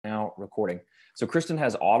now recording. So Kristen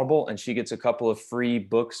has Audible, and she gets a couple of free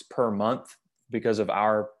books per month because of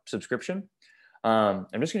our subscription. I'm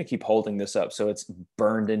just going to keep holding this up so it's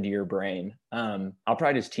burned into your brain. I'll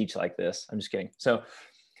probably just teach like this. I'm just kidding. So,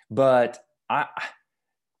 but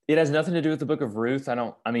it has nothing to do with the book of Ruth.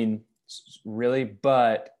 Really,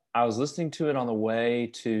 but I was listening to it on the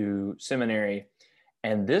way to seminary,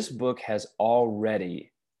 and this book has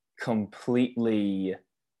already completely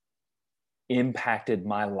impacted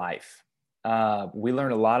my life. We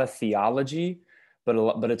learn a lot of theology,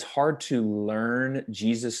 but it's hard to learn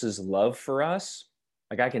Jesus's love for us.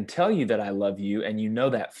 Like, I can tell you that I love you, and you know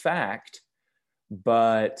that fact,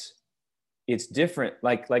 but it's different.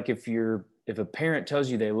 Like if a parent tells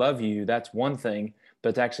you they love you, that's one thing,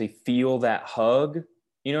 but to actually feel that hug,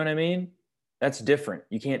 you know what I mean? That's different.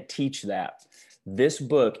 You can't teach that. This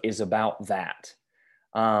book is about that.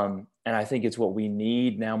 And I think it's what we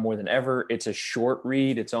need now more than ever. It's a short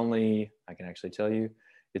read. It's only, I can actually tell you,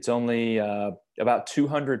 it's only about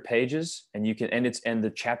 200 pages, and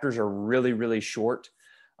the chapters are really, really short.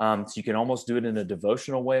 So you can almost do it in a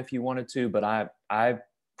devotional way if you wanted to, but I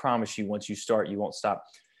promise you, once you start, you won't stop.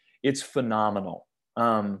 It's phenomenal.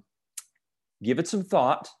 Give it some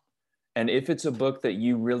thought. And if it's a book that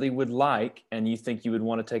you really would like and you think you would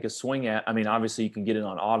want to take a swing at, I mean, obviously you can get it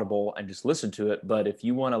on Audible and just listen to it. But if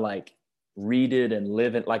you want to like read it and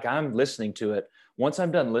live it, like I'm listening to it, once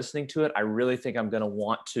I'm done listening to it, I really think I'm going to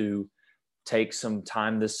want to take some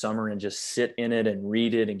time this summer and just sit in it and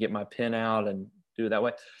read it and get my pen out and do it that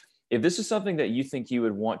way. If this is something that you think you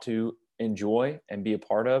would want to enjoy and be a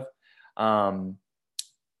part of,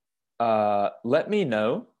 let me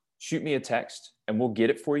know. Shoot me a text and we'll get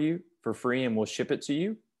it for you for free and we'll ship it to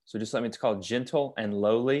you. So just let me, it's called Gentle and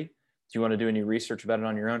Lowly. If you want to do any research about it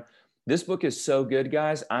on your own. This book is so good,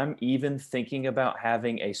 guys. I'm even thinking about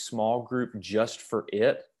having a small group just for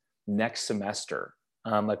it next semester.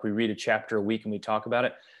 Like we read a chapter a week and we talk about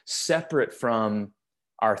it, separate from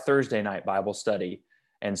our Thursday night Bible study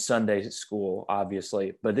and Sunday school,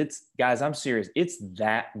 obviously. But it's, guys, I'm serious. It's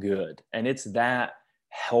that good and it's that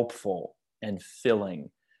helpful and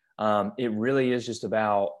filling. It really is just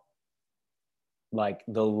about like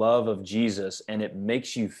the love of Jesus, and it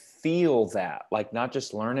makes you feel that, like not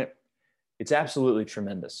just learn it. It's absolutely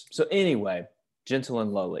tremendous. So anyway, Gentle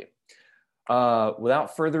and Lowly.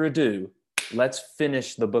 Without further ado, let's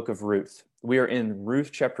finish the book of Ruth. We are in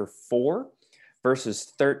Ruth chapter 4,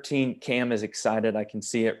 verses 13. Cam is excited. I can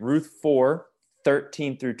see it. Ruth 4,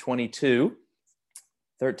 13 through 22.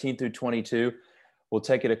 13 through 22. We'll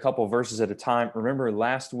take it a couple verses at a time. Remember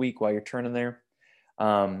last week while you're turning there,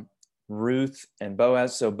 Ruth and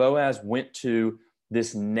Boaz. So Boaz went to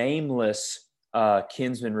this nameless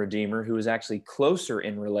kinsman redeemer who was actually closer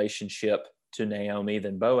in relationship to Naomi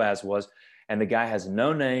than Boaz was. And the guy has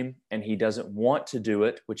no name and he doesn't want to do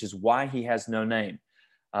it, which is why he has no name.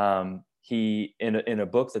 He in a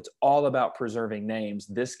book that's all about preserving names,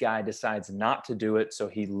 this guy decides not to do it. So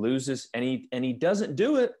he loses and he doesn't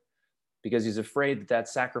do it because he's afraid that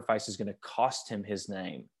sacrifice is going to cost him his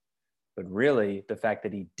name. But really, the fact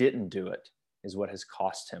that he didn't do it is what has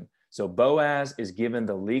cost him. So Boaz is given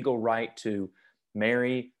the legal right to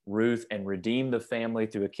marry Ruth and redeem the family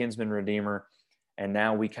through a kinsman redeemer. And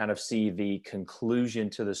now we kind of see the conclusion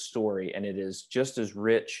to the story, and it is just as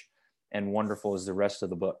rich and wonderful as the rest of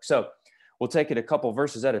the book. So we'll take it a couple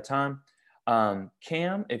verses at a time.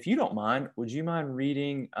 Cam, if you don't mind, would you mind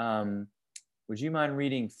reading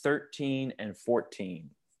 13 and 14?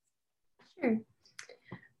 Sure.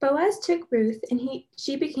 Boaz took Ruth, and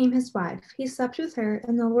she became his wife. He slept with her,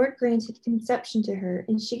 and the Lord granted conception to her,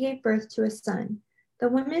 and she gave birth to a son. The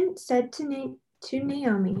woman said to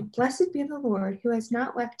Naomi, "Blessed be the Lord, who has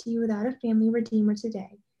not left you without a family redeemer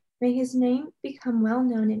today. May his name become well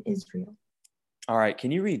known in Israel." All right, can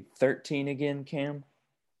you read 13 again, Cam?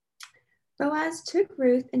 Boaz took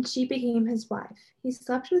Ruth, and she became his wife. He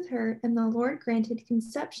slept with her, and the Lord granted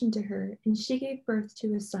conception to her, and she gave birth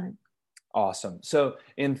to a son. Awesome. So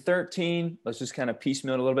in 13, let's just kind of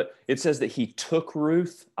piecemeal it a little bit. It says that he took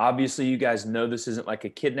Ruth. Obviously, you guys know this isn't like a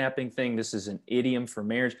kidnapping thing. This is an idiom for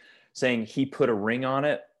marriage, saying he put a ring on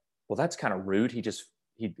it. Well, that's kind of rude. He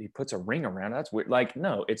puts a ring around it. That's weird. Like,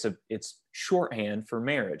 no, it's shorthand for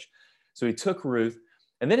marriage. So he took Ruth.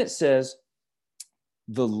 And then it says,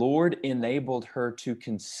 the Lord enabled her to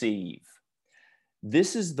conceive.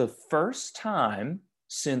 This is the first time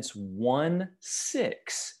since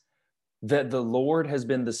 1:6 that the Lord has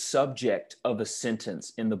been the subject of a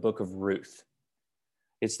sentence in the book of Ruth.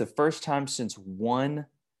 It's the first time since 1:6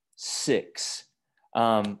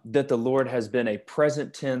 that the Lord has been a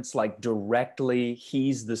present tense, like directly,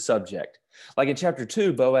 he's the subject. Like in chapter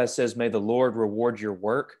 2, Boaz says, may the Lord reward your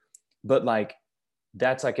work. But like,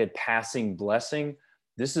 that's like a passing blessing.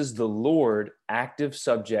 This is the Lord, active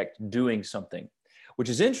subject, doing something, which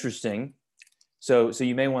is interesting. So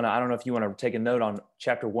you may want to, I don't know if you want to take a note on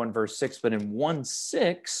chapter 1, verse 6, but in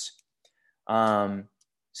 1:6,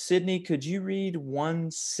 Sydney, could you read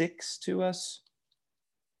 1:6 to us?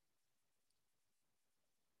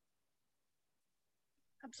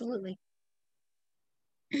 Absolutely.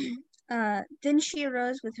 Then she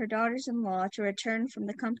arose with her daughters-in-law to return from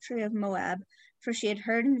the country of Moab, for she had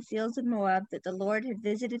heard in the fields of Moab that the Lord had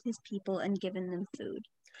visited his people and given them food.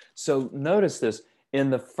 So notice this. In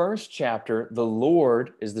the first chapter, the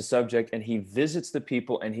Lord is the subject, and he visits the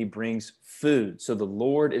people and he brings food. So the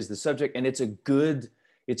Lord is the subject, and it's a good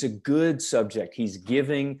subject. He's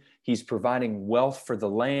giving, he's providing wealth for the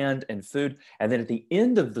land and food. And then at the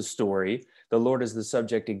end of the story, the Lord is the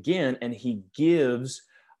subject again, and he gives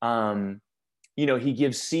he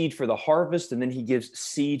gives seed for the harvest, and then he gives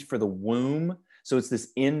seed for the womb. So it's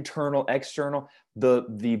this internal, external.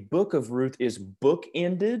 The book of Ruth is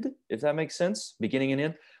book-ended, if that makes sense, beginning and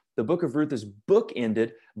end. The book of Ruth is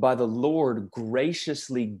book-ended by the Lord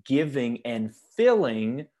graciously giving and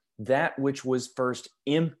filling that which was first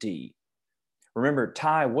empty. Remember,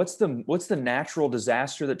 Ty, what's the natural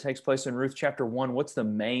disaster that takes place in Ruth chapter 1? What's the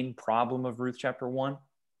main problem of Ruth chapter 1?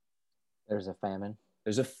 There's a famine.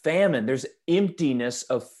 There's a famine. There's emptiness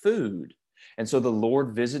of food. And so the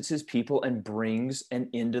Lord visits his people and brings an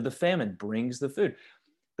end to the famine, brings the food.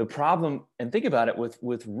 The problem, and think about it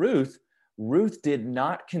with Ruth, Ruth did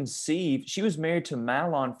not conceive. She was married to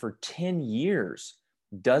Mahlon for 10 years,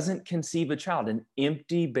 doesn't conceive a child, an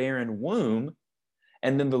empty, barren womb.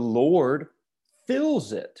 And then the Lord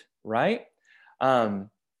fills it, right?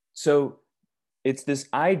 So it's this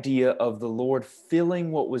idea of the Lord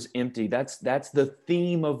filling what was empty. That's the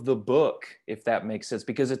theme of the book, if that makes sense,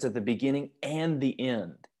 because it's at the beginning and the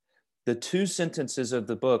end. The two sentences of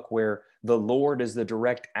the book where the Lord is the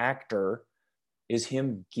direct actor is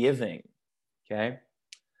him giving, okay?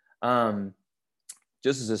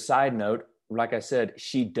 Just as a side note, like I said,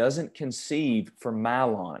 she doesn't conceive for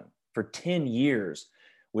Mahlon for 10 years.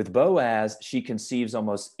 With Boaz, she conceives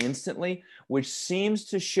almost instantly, which seems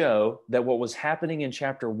to show that what was happening in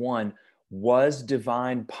chapter 1 was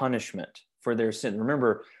divine punishment for their sin.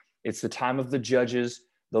 Remember, it's the time of the judges.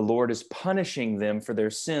 The Lord is punishing them for their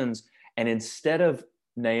sins. And instead of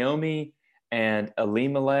Naomi and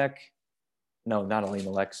Elimelech, no, not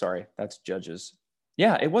Elimelech, sorry, that's Judges.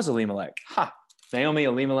 Yeah, it was Elimelech. Ha! Naomi,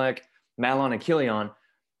 Elimelech, Mahlon, and Chilion.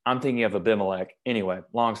 I'm thinking of Abimelech. Anyway,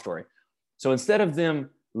 long story. So instead of them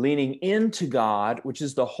leaning into God, which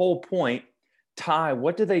is the whole point, Ty,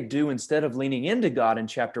 what do they do instead of leaning into God in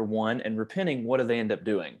chapter 1 and repenting? What do they end up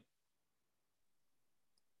doing?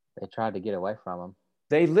 They tried to get away from him.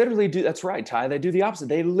 They literally do. That's right, Ty. They do the opposite.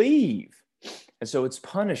 They leave. And so it's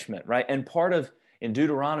punishment, right? And in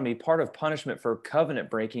Deuteronomy, part of punishment for covenant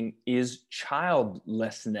breaking is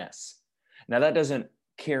childlessness. Now, that doesn't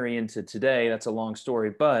carry into today. That's a long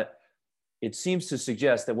story, but it seems to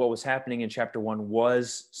suggest that what was happening in chapter 1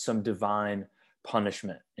 was some divine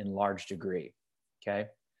punishment in large degree. Okay.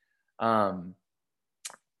 So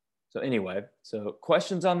anyway, so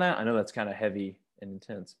questions on that? I know that's kind of heavy and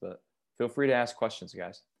intense, but feel free to ask questions,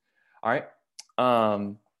 guys. All right.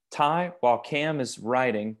 Ty, while Cam is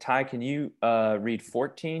writing, Ty, can you read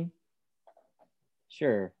 14?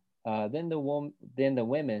 Sure. Then the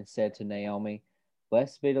women said to Naomi,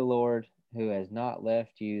 "Blessed be the Lord, who has not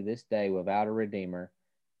left you this day without a redeemer,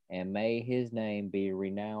 and may his name be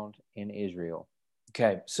renowned in Israel."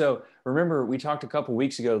 Okay, so remember we talked a couple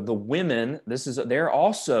weeks ago, the women, they're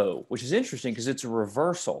also, which is interesting because it's a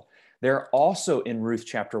reversal. They're also in Ruth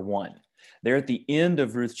chapter 1. They're at the end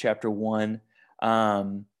of Ruth chapter 1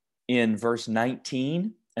 in verse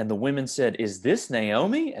 19. And the women said, "Is this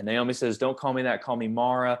Naomi?" And Naomi says, "Don't call me that, call me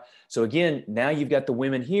Mara." So again, now you've got the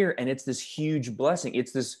women here, and it's this huge blessing.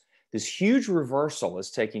 It's this huge reversal is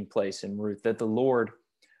taking place in Ruth that the Lord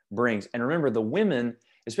brings. And remember, the women,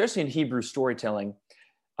 especially in Hebrew storytelling,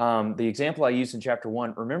 the example I used in chapter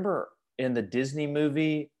 1, remember in the Disney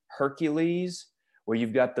movie Hercules, where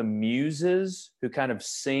you've got the muses who kind of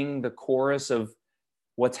sing the chorus of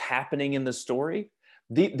what's happening in the story?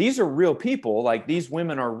 These are real people, like these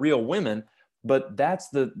women are real women, but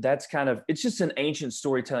that's kind of, it's just an ancient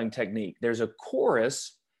storytelling technique. There's a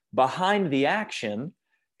chorus behind the action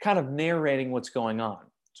kind of narrating what's going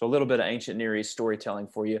on. So a little bit of ancient Near East storytelling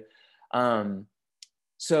for you. Ty,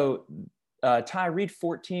 read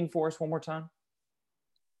 14 for us one more time.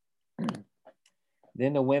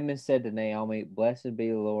 Then the women said to Naomi, "Blessed be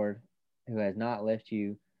the Lord, who has not left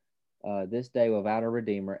you this day without a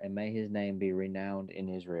redeemer, and may his name be renowned in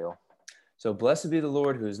Israel. So blessed be the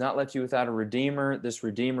Lord who has not left you without a redeemer. This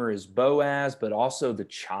redeemer is Boaz, but also the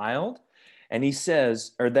child. And he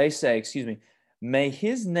says, or they say, excuse me, may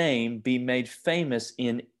his name be made famous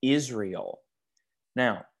in Israel.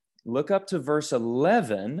 Now, look up to verse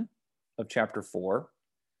 11 of chapter 4.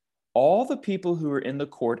 All the people who were in the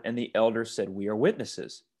court and the elders said, we are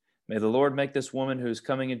witnesses. May the Lord make this woman who is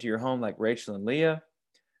coming into your home like Rachel and Leah,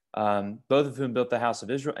 both of whom built the house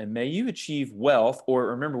of Israel, and may you achieve wealth. Or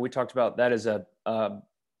remember, we talked about that as a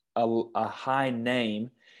high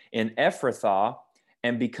name in Ephrathah,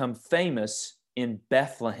 and become famous in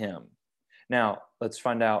Bethlehem. Now, let's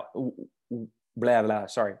find out,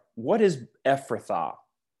 what is Ephrathah?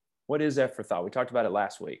 What is Ephrathah? We talked about it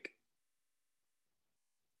last week.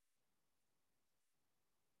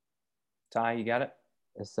 Ty, you got it?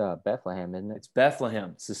 It's Bethlehem, isn't it? It's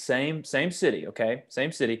Bethlehem. It's the same city, okay?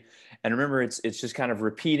 Same city. And remember, it's just kind of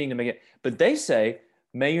repeating to make it. But they say,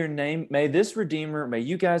 may your name, may this Redeemer, may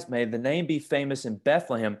the name be famous in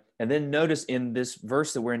Bethlehem. And then notice in this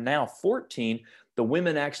verse that we're in now, 14, the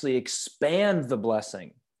women actually expand the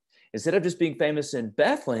blessing. Instead of just being famous in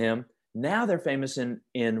Bethlehem, now they're famous in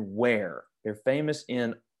where? They're famous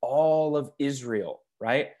in all of Israel,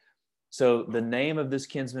 right? So the name of this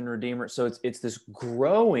kinsman redeemer, so it's this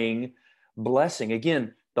growing blessing.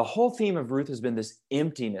 Again, the whole theme of Ruth has been this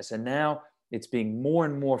emptiness, and now it's being more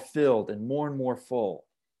and more filled and more full.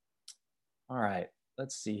 All right,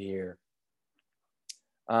 let's see here.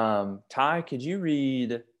 Ty, could you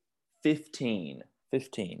read 15?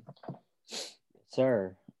 15.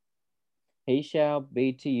 Sir, he shall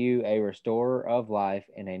be to you a restorer of life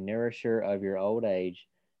and a nourisher of your old age,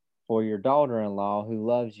 for your daughter-in-law who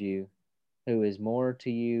loves you, who is more to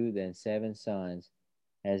you than 7 sons,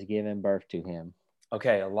 has given birth to him.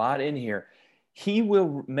 Okay, a lot in here.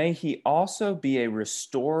 May he also be a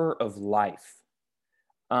restorer of life.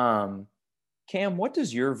 Cam, what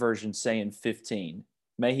does your version say in 15?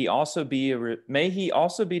 May he also be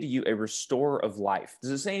to you a restorer of life.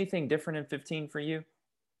 Does it say anything different in 15 for you?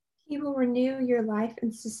 He will renew your life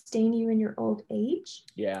and sustain you in your old age.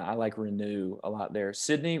 Yeah, I like renew a lot there.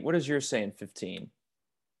 Sydney, what does yours say in 15?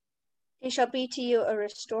 He shall be to you a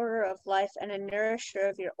restorer of life and a nourisher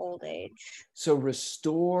of your old age. So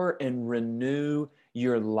restore and renew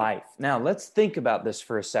your life. Now, let's think about this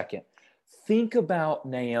for a second. Think about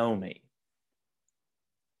Naomi.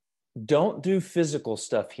 Don't do physical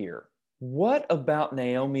stuff here. What about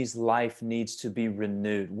Naomi's life needs to be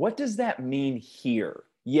renewed? What does that mean here?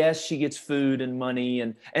 Yes, she gets food and money,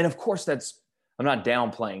 and of course I'm not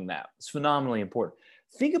downplaying that. It's phenomenally important.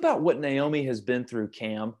 Think about what Naomi has been through,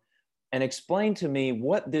 Cam, and explain to me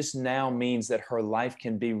what this now means that her life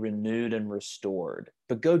can be renewed and restored.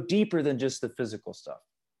 But go deeper than just the physical stuff.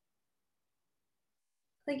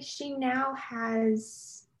 Like, she now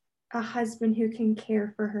has a husband who can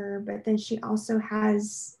care for her, but then she also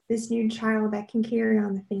has this new child that can carry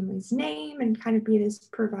on the family's name and kind of be this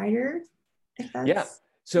provider. Yeah.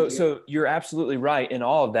 So you're absolutely right in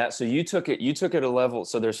all of that. So you took it a level.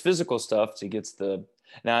 So there's physical stuff. She gets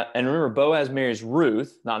now, and remember, Boaz marries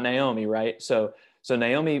Ruth, not Naomi, right? So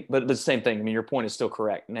Naomi, but the same thing. I mean, your point is still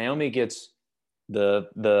correct. Naomi gets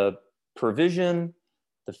the provision,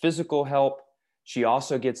 the physical help. She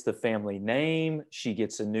also gets the family name. She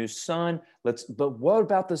gets a new son. But what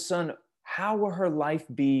about the son? How will her life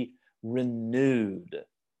be renewed?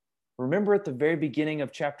 Remember at the very beginning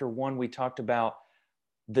of chapter 1, we talked about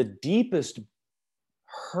the deepest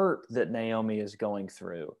hurt that Naomi is going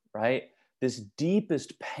through, right? This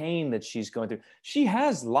deepest pain that she's going through. She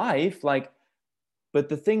has life, but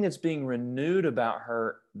the thing that's being renewed about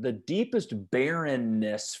her, the deepest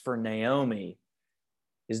barrenness for Naomi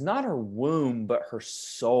is not her womb, but her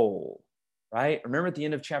soul, right? Remember at the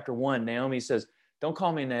end of chapter 1, Naomi says, don't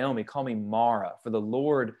call me Naomi, call me Mara, for the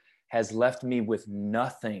Lord has left me with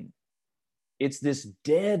nothing. It's this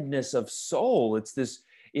deadness of soul. It's this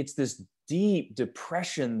deep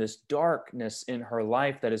depression, this darkness in her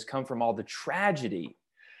life that has come from all the tragedy.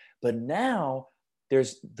 But now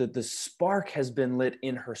there's the spark has been lit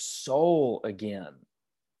in her soul again.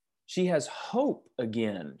 She has hope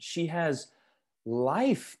again. She has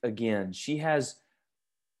life again. She has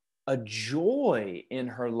a joy in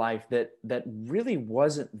her life that really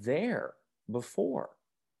wasn't there before,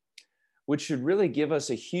 which should really give us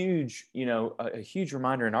a huge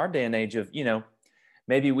reminder in our day and age of,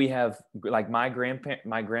 maybe we have, like my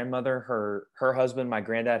grandmother, her husband, my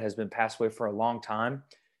granddad has been passed away for a long time.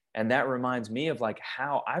 And that reminds me of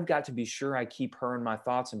how I've got to be sure I keep her in my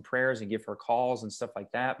thoughts and prayers and give her calls and stuff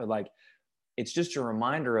like that. But it's just a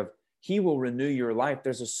reminder of, he will renew your life.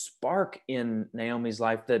 There's a spark in Naomi's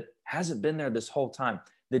life that hasn't been there this whole time.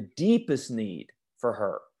 The deepest need for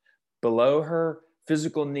her, below her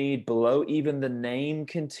physical need, below even the name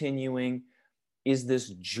continuing, is this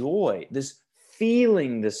joy, this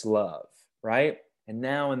feeling, this love, right? And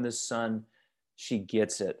now in this son, she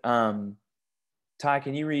gets it. Ty,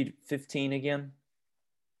 can you read 15 again?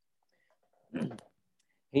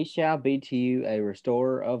 He shall be to you a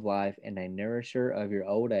restorer of life and a nourisher of your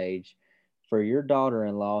old age. For your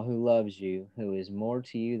daughter-in-law who loves you, who is more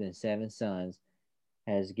to you than 7 sons,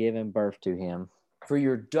 has given birth to him. For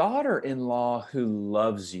your daughter-in-law who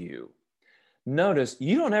loves you. Notice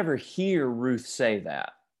you don't ever hear Ruth say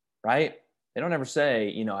that, right? They don't ever say,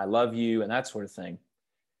 you know, I love you and that sort of thing.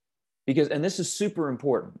 Because, and this is super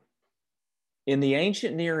important, in the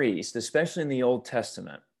ancient Near East, especially in the Old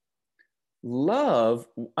Testament, love,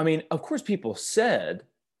 I mean, of course, people said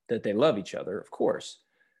that they love each other, of course.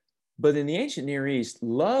 But in the ancient Near East,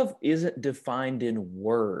 love isn't defined in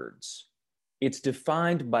words. It's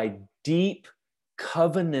defined by deep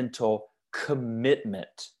covenantal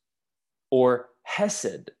commitment, or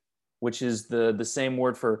hesed, which is the same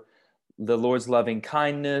word for the Lord's loving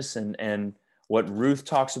kindness and what Ruth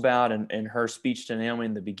talks about in her speech to Naomi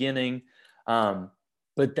in the beginning.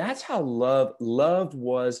 But that's how love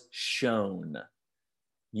was shown.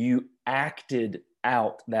 You acted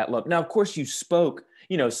out that love. Now, of course, you spoke.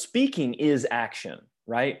 You know, speaking is action,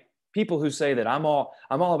 right? People who say that I'm all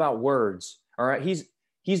about words. All right,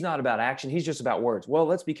 he's not about action. He's just about words. Well,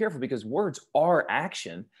 let's be careful because words are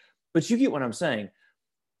action. But you get what I'm saying.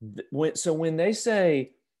 So when they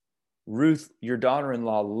say, Ruth, your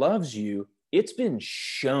daughter-in-law loves you, it's been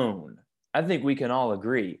shown. I think we can all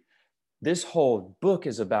agree. This whole book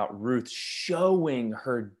is about Ruth showing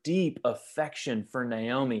her deep affection for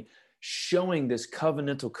Naomi, showing this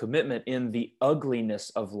covenantal commitment in the ugliness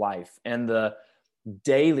of life and the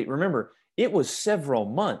daily. Remember, it was several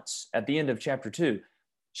months at the end of chapter 2.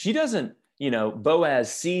 She doesn't, you know,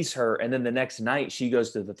 Boaz sees her and then the next night she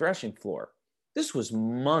goes to the threshing floor. This was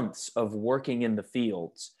months of working in the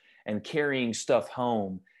fields and carrying stuff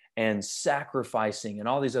home and sacrificing and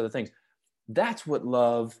all these other things. That's what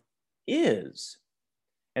love is.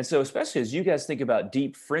 And so, especially as you guys think about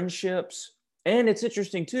deep friendships, and it's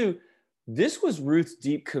interesting too, this was Ruth's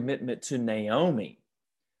deep commitment to Naomi.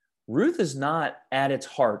 Ruth is not at its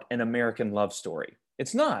heart an American love story.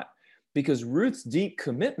 It's not. Because Ruth's deep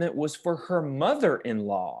commitment was for her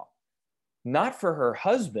mother-in-law, not for her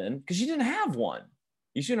husband, because she didn't have one.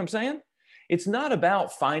 You see what I'm saying? It's not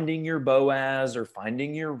about finding your Boaz or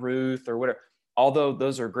finding your Ruth or whatever, although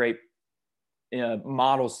those are great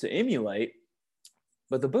models to emulate.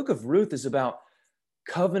 But the book of Ruth is about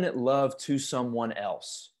covenant love to someone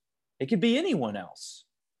else. It could be anyone else,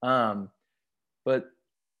 but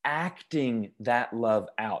acting that love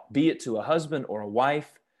out, be it to a husband or a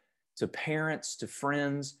wife, to parents, to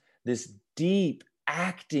friends, this deep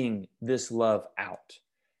acting this love out.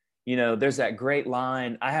 You know, there's that great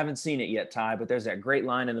line. I haven't seen it yet, Ty, but there's that great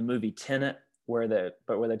line in the movie Tenet where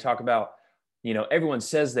they talk about, you know, everyone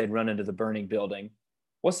says they'd run into the burning building.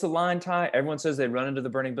 What's the line, Ty? Everyone says they'd run into the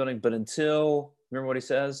burning building, but until, remember what he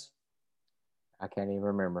says? I can't even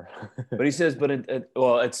remember. But he says,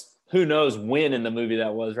 well, it's who knows when in the movie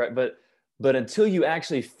that was, right? But until you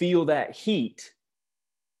actually feel that heat,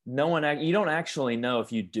 you don't actually know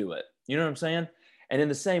if you do it. You know what I'm saying? And in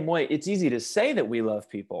the same way, it's easy to say that we love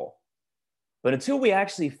people, but until we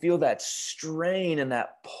actually feel that strain and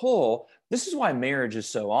that pull, this is why marriage is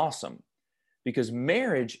so awesome, because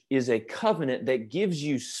marriage is a covenant that gives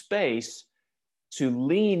you space to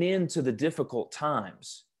lean into the difficult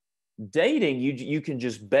times. Dating, you can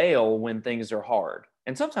just bail when things are hard,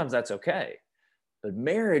 and sometimes that's okay. But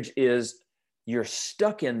marriage is, you're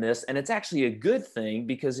stuck in this, and it's actually a good thing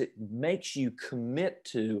because it makes you commit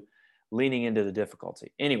to leaning into the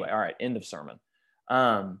difficulty. Anyway, all right, end of sermon.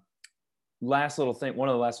 Last little thing, one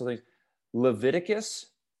of the last little things, Leviticus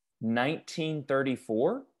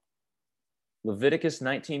 19:34. Leviticus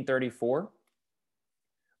 19:34.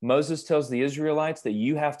 Moses tells the Israelites that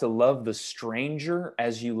you have to love the stranger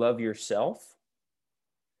as you love yourself.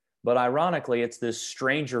 But ironically, it's this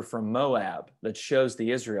stranger from Moab that shows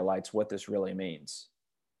the Israelites what this really means.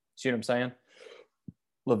 See what I'm saying?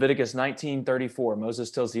 Leviticus 19:34, Moses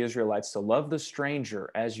tells the Israelites to love the stranger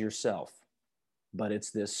as yourself. But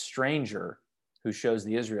it's this stranger who shows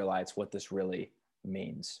the Israelites what this really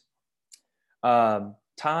means.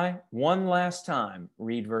 Ty, one last time,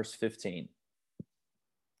 read verse 15.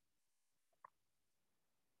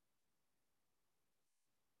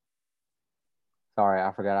 Sorry,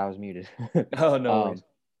 I forgot I was muted. Oh, no worries.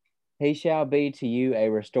 He shall be to you a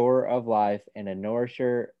restorer of life and a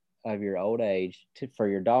nourisher of your old age. For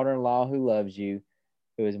your daughter-in-law who loves you,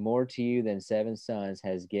 who is more to you than 7 sons,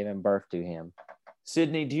 has given birth to him.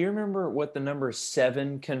 Sydney, do you remember what the number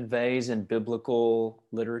 7 conveys in biblical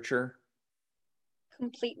literature?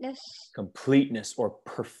 Completeness. Completeness or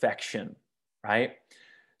perfection, right?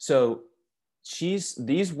 So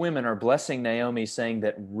these women are blessing Naomi, saying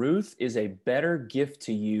that Ruth is a better gift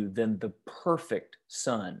to you than the perfect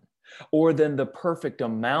son or than the perfect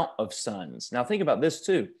amount of sons. Now think about this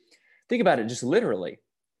too. Think about it just literally.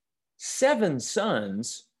 7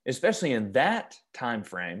 sons, especially in that time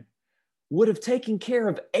frame, would have taken care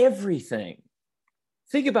of everything.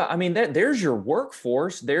 Think about, I mean, there's your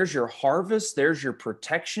workforce, there's your harvest, there's your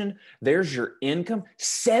protection, there's your income.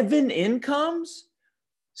 7 incomes,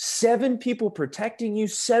 7 people protecting you,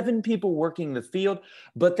 7 people working the field.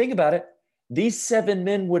 But think about it, these 7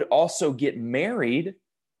 men would also get married,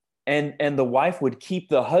 and the wife would keep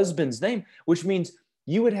the husband's name, which means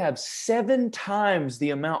you would have 7 times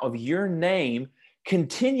the amount of your name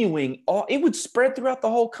continuing. It would spread throughout the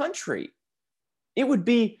whole country. It would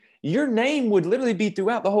be, your name would literally be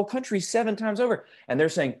throughout the whole country 7 times over. And they're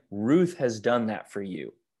saying, Ruth has done that for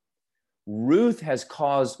you. Ruth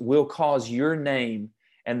will cause your name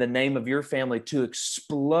and the name of your family to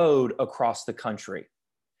explode across the country.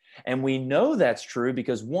 And we know that's true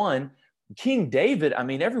because 1, King David, I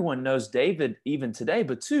mean, everyone knows David even today,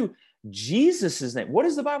 but 2, Jesus' name. What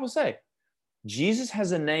does the Bible say? Jesus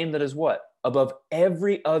has a name that is what? Above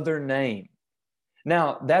every other name.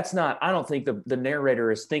 Now, that's not, I don't think the narrator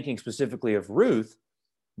is thinking specifically of Ruth,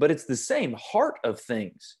 but it's the same heart of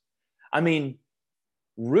things. I mean,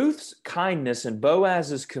 Ruth's kindness and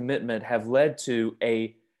Boaz's commitment have led to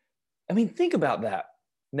think about that.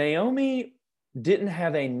 Naomi didn't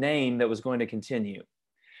have a name that was going to continue.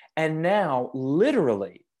 And now,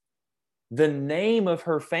 literally, the name of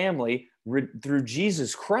her family through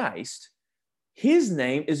Jesus Christ, his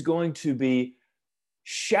name is going to be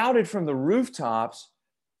shouted from the rooftops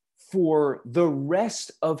for the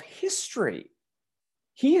rest of history.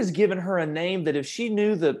 He has given her a name that if she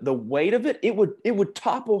knew the weight of it, it would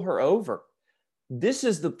topple her over. This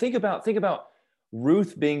is think about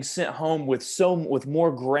Ruth being sent home with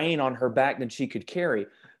more grain on her back than she could carry.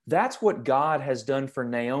 That's what God has done for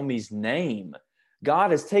Naomi's name. God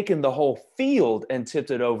has taken the whole field and tipped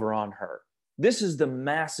it over on her. This is the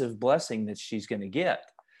massive blessing that she's going to get.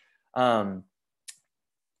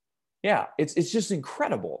 It's just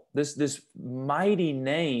incredible. This mighty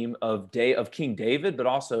name of King David, but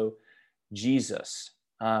also Jesus.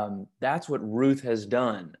 That's what Ruth has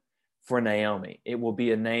done for Naomi. It will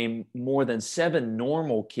be a name more than 7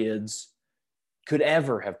 normal kids could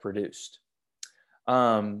ever have produced.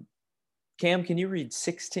 Cam, can you read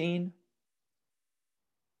 16?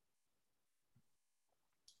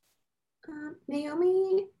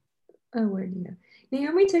 Naomi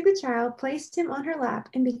took the child, placed him on her lap,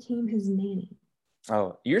 and became his nanny.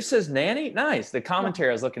 Oh, yours says nanny? Nice. The commentary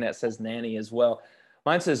I was looking at says nanny as well.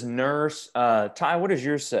 Mine says nurse. Ty, what does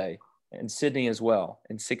yours say? And Sydney as well.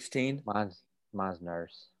 In 16? Mine's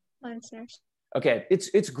nurse. Mine's nurse. Okay,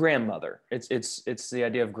 it's grandmother. It's the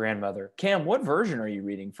idea of grandmother. Cam, what version are you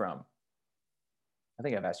reading from? I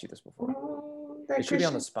think I've asked you this before. It should be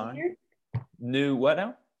on the spine. Standard? New what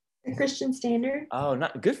now? The Christian Standard. Oh,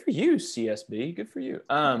 not good for you, CSB. Good for you.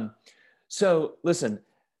 So listen,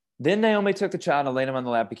 then Naomi took the child and laid him on the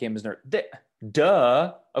lap, became his nurse.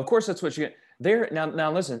 Duh. Of course, that's what you get there.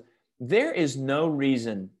 Now listen, there is no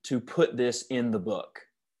reason to put this in the book.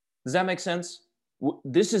 Does that make sense?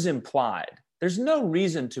 This is implied. There's no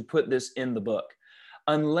reason to put this in the book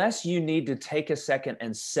unless you need to take a second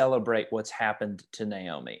and celebrate what's happened to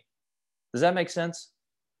Naomi. Does that make sense?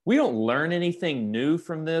 We don't learn anything new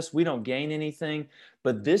from this. We don't gain anything,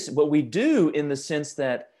 but we do in the sense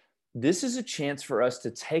that this is a chance for us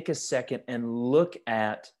to take a second and look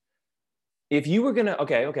at, if you were going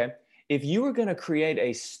to create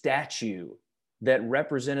a statue that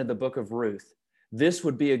represented the book of Ruth, this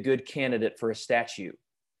would be a good candidate for a statue.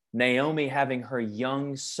 Naomi having her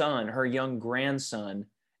young grandson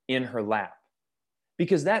in her lap.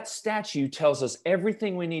 Because that statue tells us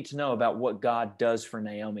everything we need to know about what God does for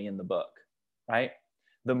Naomi in the book, right?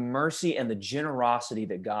 The mercy and the generosity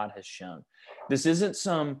that God has shown. This isn't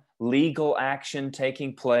some legal action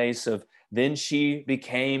taking place of then she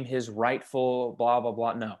became his rightful blah, blah,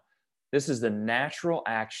 blah. No, this is the natural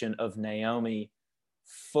action of Naomi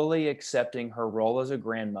fully accepting her role as a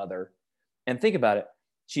grandmother. And think about it.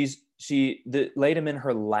 She laid him in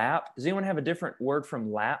her lap. Does anyone have a different word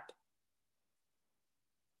from lap?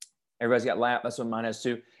 Everybody's got lap. That's what mine has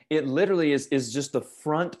too. It literally is just the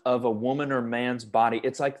front of a woman or man's body.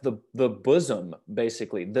 It's like the bosom,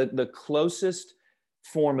 basically, the closest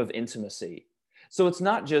form of intimacy. So it's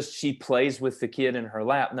not just she plays with the kid in her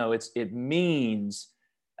lap. No, it means,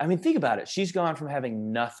 I mean, think about it. She's gone from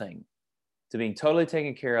having nothing to being totally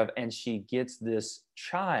taken care of, and she gets this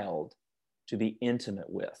child to be intimate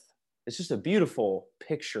with. It's just a beautiful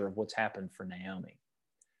picture of what's happened for Naomi.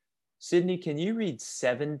 Sydney, can you read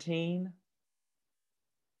 17?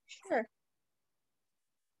 Sure.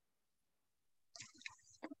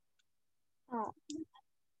 Oh.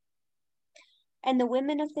 And the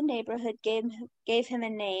women of the neighborhood gave him a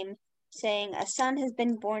name, saying, "A son has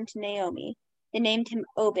been born to Naomi." They named him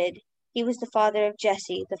Obed. He was the father of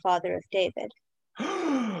Jesse, the father of David.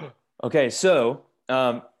 Okay, so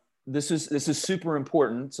this is super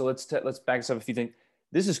important. So let's back us up a few things.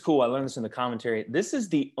 This is cool. I learned this in the commentary. This is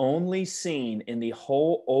the only scene in the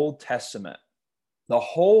whole Old Testament,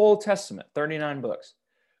 39 books,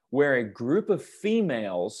 where a group of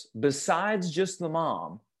females, besides just the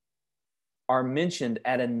mom, are mentioned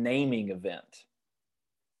at a naming event.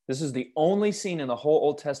 This is the only scene in the whole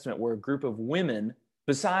Old Testament where a group of women,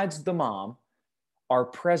 besides the mom, are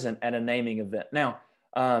present at a naming event. Now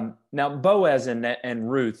Boaz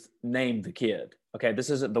and Ruth named the kid. Okay, this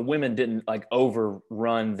isn't, the women didn't like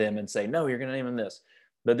overrun them and say, no, you're going to name him this.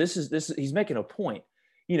 But this is he's making a point.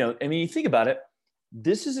 You know, I mean, you think about it.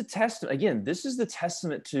 This is a testament. Again, this is the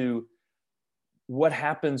testament to what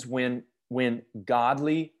happens when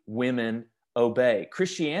godly women obey.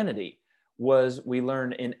 Christianity was, we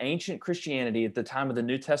learn in ancient Christianity at the time of the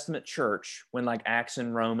New Testament church, when like Acts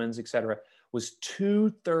and Romans, etc., was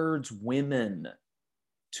 2/3 women.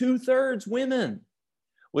 2/3 women,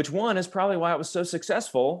 which one is probably why it was so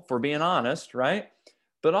successful, for being honest, right?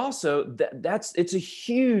 But also it's a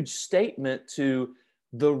huge statement to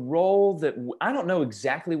the role that, I don't know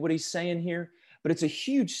exactly what he's saying here, but it's a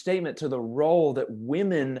huge statement to the role that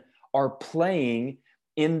women are playing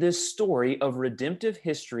in this story of redemptive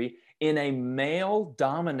history in a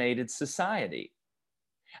male-dominated society.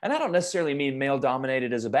 And I don't necessarily mean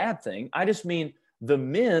male-dominated as a bad thing. I just mean the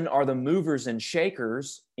men are the movers and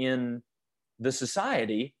shakers in the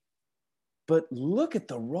society. But look at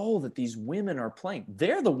the role that these women are playing.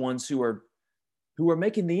 They're the ones who are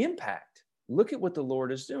making the impact. Look at what the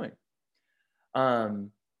Lord is doing.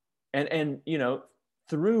 And you know,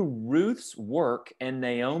 through Ruth's work and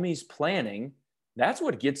Naomi's planning, that's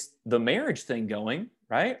what gets the marriage thing going,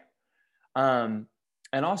 right? And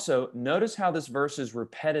also notice how this verse is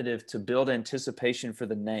repetitive to build anticipation for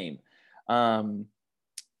the name.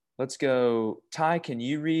 Let's go. Ty, can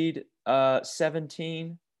you read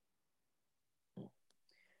 17?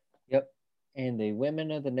 Yep. And the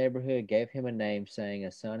women of the neighborhood gave him a name, saying,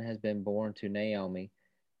 "A son has been born to Naomi."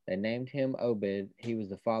 They named him Obed. He was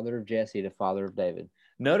the father of Jesse, the father of David.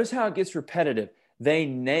 Notice how it gets repetitive.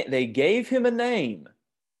 They gave him a name,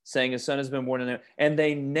 saying a son has been born in there, and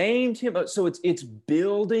they named him. So it's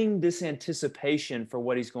building this anticipation for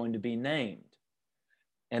what he's going to be named.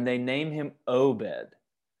 And they name him Obed.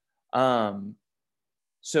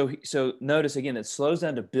 So notice again, it slows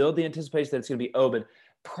down to build the anticipation that it's going to be Obed.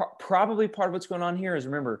 Probably part of what's going on here is,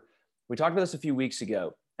 remember, we talked about this a few weeks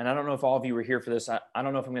ago, and I don't know if all of you were here for this. I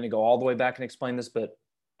don't know if I'm going to go all the way back and explain this, but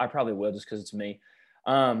I probably will, just because it's me.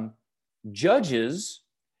 Judges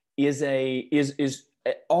is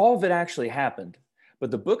all of it actually happened,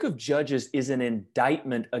 but the book of Judges is an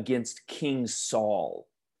indictment against King Saul.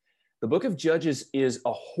 The book of Judges is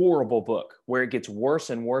a horrible book where it gets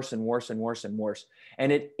worse and worse and worse and worse and worse.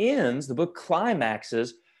 And it ends, the book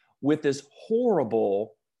climaxes with this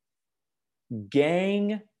horrible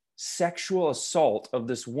gang sexual assault of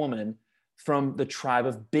this woman from the tribe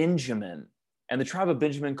of Benjamin. And the tribe of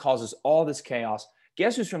Benjamin causes all this chaos.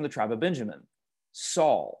 Guess who's from the tribe of Benjamin?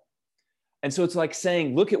 Saul. And so it's like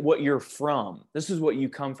saying, look at what you're from. This is what you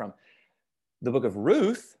come from. The book of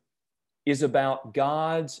Ruth is about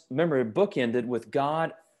remember, the book ended with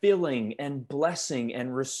God filling and blessing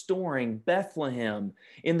and restoring Bethlehem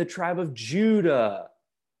in the tribe of Judah.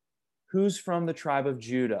 Who's from the tribe of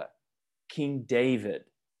Judah? King David.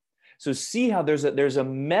 So see how there's a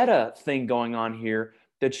meta thing going on here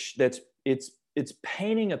it's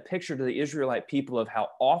painting a picture to the Israelite people of how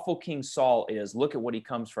awful King Saul is. Look at what he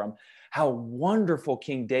comes from. How wonderful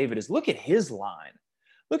King David is. Look at his line.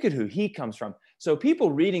 Look at who he comes from. So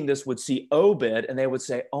people reading this would see Obed and they would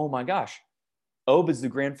say, oh my gosh, Obed's the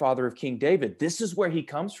grandfather of King David. This is where he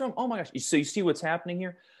comes from? Oh my gosh. So you see what's happening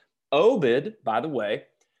here? Obed, by the way,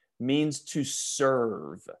 means to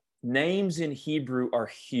serve. Names in Hebrew are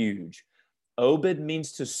huge. Obed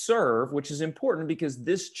means to serve, which is important because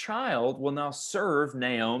this child will now serve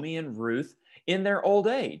Naomi and Ruth in their old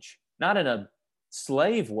age, not in a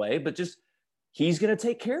slave way, but just he's going to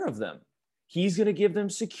take care of them. He's going to give them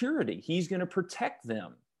security. He's going to protect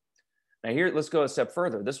them. Now here, let's go a step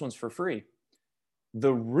further. This one's for free.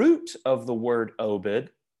 The root of the word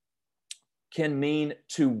Obed can mean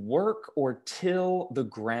to work or till the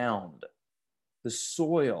ground, the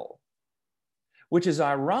soil, which is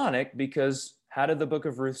ironic because how did the book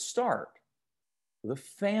of Ruth start? With a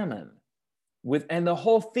famine. And the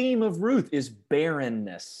whole theme of Ruth is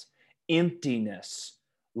barrenness, emptiness,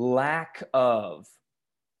 lack of.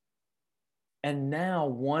 And now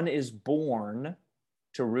one is born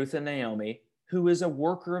to Ruth and Naomi, who is a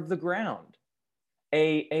worker of the ground,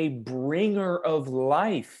 a bringer of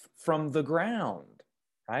life from the ground,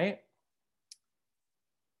 right?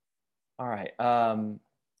 All right.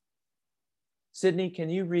 Sydney, can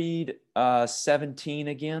you read 17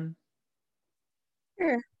 again?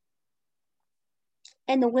 Sure.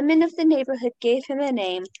 And the women of the neighborhood gave him a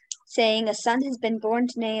name, saying, "A son has been born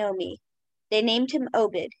to Naomi." They named him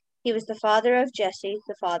Obed. He was the father of Jesse,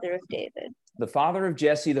 the father of David. The father of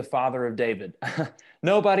Jesse, the father of David.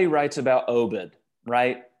 Nobody writes about Obed,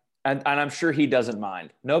 right? And I'm sure he doesn't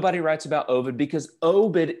mind. Nobody writes about Obed because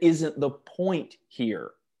Obed isn't the point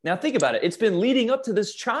here. Now think about it. It's been leading up to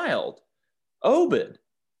this child, Obed.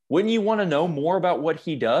 Wouldn't you want to know more about what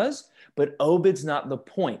he does? But Obed's not the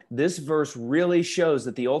point. This verse really shows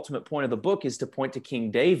that the ultimate point of the book is to point to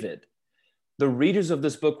King David. The readers of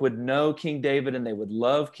this book would know King David and they would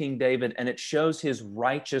love King David, and it shows his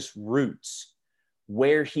righteous roots,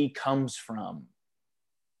 where he comes from.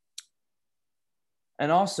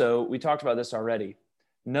 And also, we talked about this already.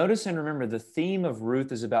 Notice and remember, the theme of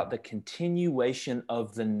Ruth is about the continuation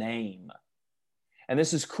of the name. And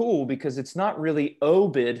this is cool because it's not really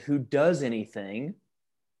Obed who does anything,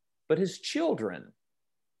 but his children,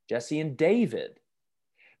 Jesse and David.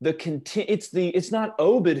 It's not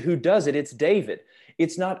Obed who does it, it's David.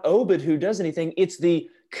 It's not Obed who does anything, it's the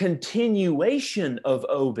continuation of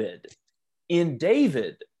Obed in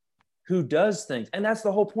David who does things. And that's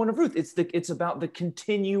the whole point of Ruth. It's about the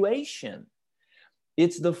continuation.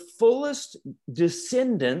 It's the fullest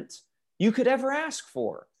descendant you could ever ask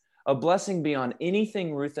for, a blessing beyond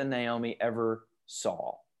anything Ruth and Naomi ever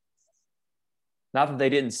saw. Not that they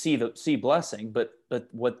didn't see blessing, but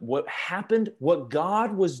what happened, what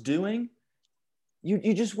God was doing,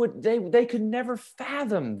 they could never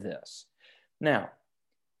fathom this. Now,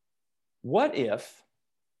 what if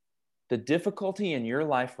the difficulty in your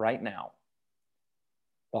life right now,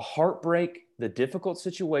 the heartbreak, the difficult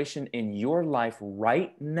situation in your life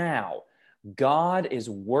right now, God is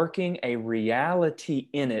working a reality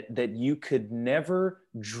in it that you could never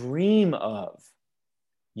dream of.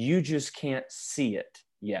 You just can't see it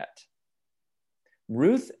yet.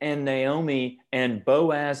 Ruth and Naomi and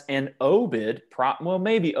Boaz and Obed, well,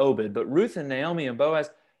 maybe Obed, but Ruth and Naomi and Boaz,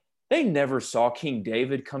 they never saw King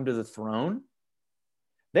David come to the throne.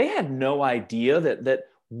 They had no idea that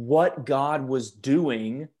what God was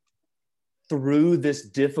doing through this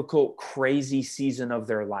difficult, crazy season of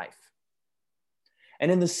their life. And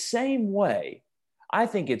in the same way, I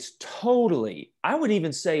think it's totally, I would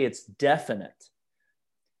even say it's definite,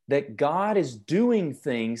 that God is doing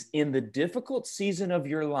things in the difficult season of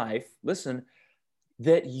your life, listen,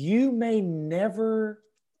 that you may never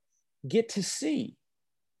get to see.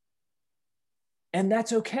 And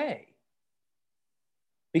that's okay.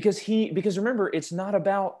 Because remember, it's not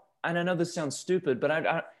about, and I know this sounds stupid,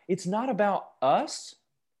 but it's not about us.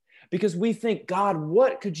 Because we think, God,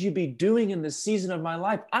 what could you be doing in this season of my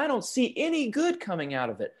life? I don't see any good coming out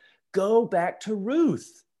of it. Go back to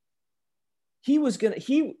Ruth.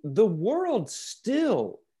 The world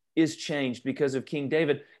still is changed because of King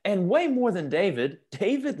David. And way more than David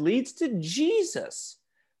leads to Jesus.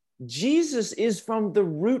 Jesus is from the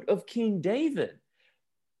root of King David.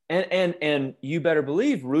 And you better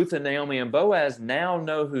believe Ruth and Naomi and Boaz now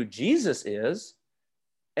know who Jesus is,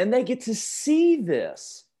 and they get to see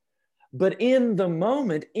this. But in the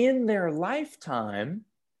moment, in their lifetime,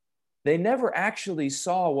 they never actually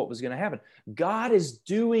saw what was going to happen. God is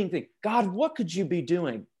doing things. God, what could you be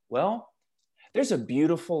doing? Well, there's a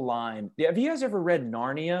beautiful line. Have you guys ever read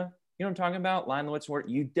Narnia? You know what I'm talking about? Lion, the Witch, and the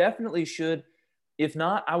Wardrobe. You definitely should. If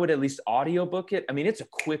not, I would at least audiobook it. I mean, it's a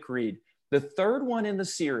quick read. The third one in the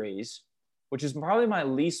series, which is probably my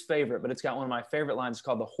least favorite, but it's got one of my favorite lines,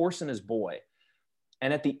 called The Horse and His Boy.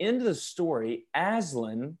 And at the end of the story,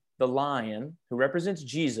 Aslan, the lion, who represents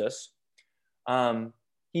Jesus,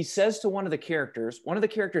 he says to one of the characters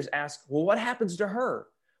asks, well, what happens to her?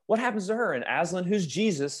 What happens to her? And Aslan, who's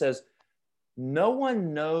Jesus, says, no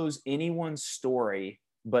one knows anyone's story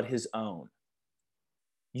but his own.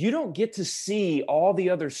 You don't get to see all the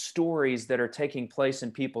other stories that are taking place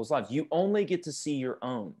in people's lives. You only get to see your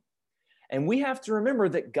own. And we have to remember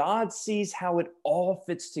that God sees how it all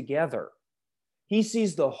fits together. He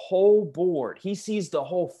sees the whole board. He sees the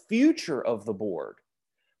whole future of the board.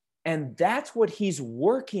 And that's what he's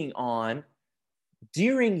working on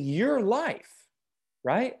during your life,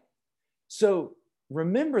 right? So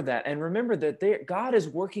remember that, and remember that God is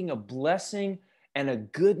working a blessing and a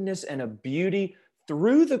goodness and a beauty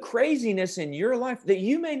through the craziness in your life that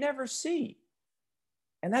you may never see.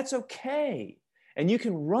 And that's okay. And you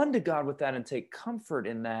can run to God with that and take comfort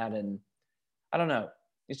in that. And I don't know,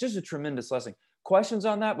 it's just a tremendous blessing. Questions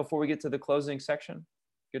on that before we get to the closing section?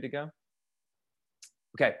 Good to go?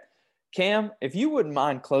 Okay. Cam, if you wouldn't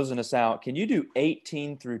mind closing us out, can you do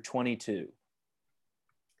 18 through 22?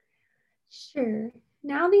 Sure.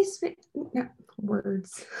 Now these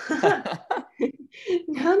words.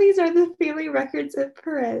 Now these are the family records of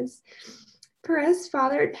Perez. Perez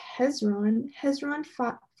fathered Hezron. Hezron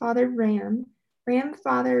fathered Ram. Ram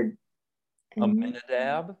fathered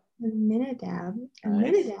Amminadab. Amminadab. Nice.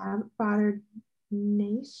 Amminadab fathered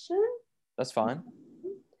Nahshon. That's fine.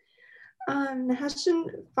 Nahshon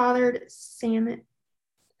fathered Salmon.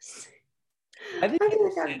 I think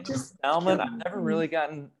I've just Salmon, I've never really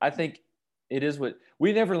gotten, I think it is what,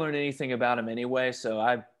 we never learned anything about him anyway,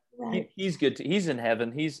 so he's good. He's in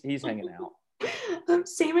heaven. He's hanging out.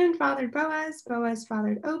 Salmon fathered Boaz. Boaz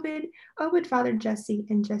fathered Obed. Obed fathered Jesse,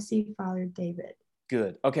 and Jesse fathered David.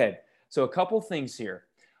 Good. Okay. So a couple things here.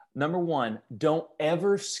 Number one, don't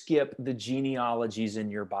ever skip the genealogies in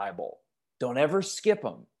your Bible. Don't ever skip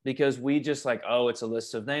them because we just like, oh, it's a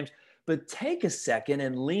list of names. But take a second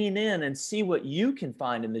and lean in and see what you can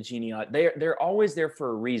find in the genealogy. They're always there for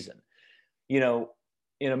a reason. You know,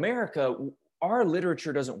 in America, our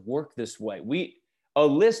literature doesn't work this way. A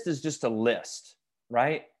list is just a list,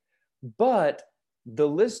 right? But the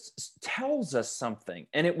list tells us something,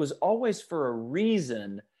 and it was always for a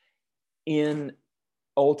reason in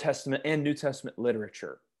Old Testament and New Testament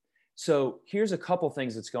literature. So here's a couple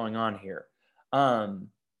things that's going on here.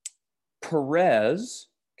 Perez,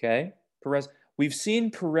 okay, Perez. We've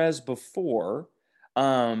seen Perez before.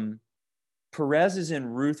 Perez is in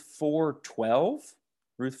Ruth 4:12.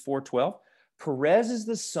 Ruth 4:12. Perez is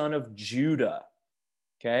the son of Judah.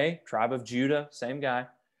 Okay, tribe of Judah, same guy.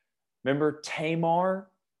 Remember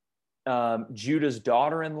Tamar, Judah's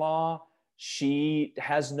daughter-in-law. She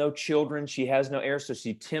has no children. She has no heirs, so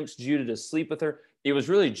she tempts Judah to sleep with her. It was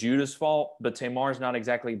really Judah's fault, but Tamar's not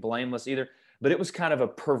exactly blameless either. But it was kind of a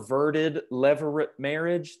perverted levirate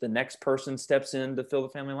marriage. The next person steps in to fill the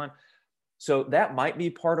family line. So that might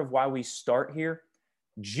be part of why we start here.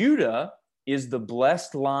 Judah is the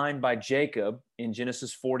blessed line by Jacob in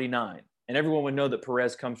Genesis 49. And everyone would know that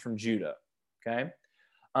Perez comes from Judah, okay?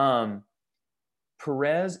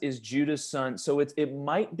 Perez is Judah's son. So it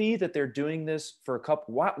might be that they're doing this for a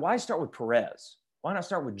couple. Why start with Perez? Why not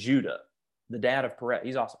start with Judah, the dad of Perez?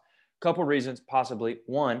 He's awesome. A couple reasons, possibly.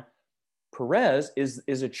 One, Perez is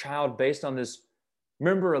a child based on this.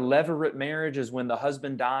 Remember, a levirate marriage is when the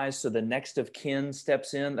husband dies, so the next of kin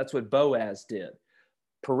steps in. That's what Boaz did.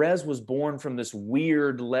 Perez was born from this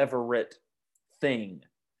weird levirate thing.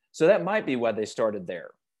 So that might be why they started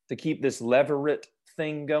there, to keep this levirate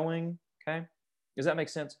thing going, okay? Does that make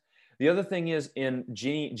sense? The other thing is in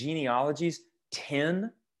genealogies,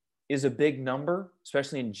 10 is a big number,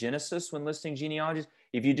 especially in Genesis when listing genealogies.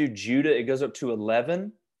 If you do Judah, it goes up to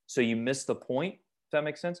 11, so you miss the point, if that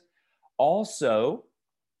makes sense. Also,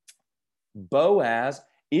 Boaz,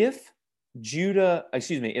 if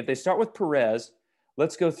they start with Perez,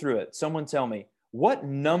 let's go through it. Someone tell me, what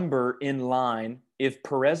number in line, if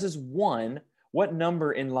Perez is 1, what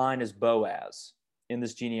number in line is Boaz in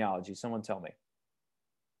this genealogy? Someone tell me.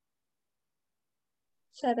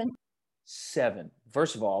 7. 7.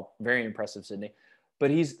 First of all, very impressive, Sydney.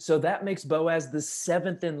 But so that makes Boaz the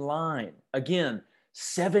 7th in line. Again,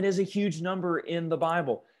 7 is a huge number in the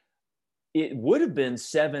Bible. It would have been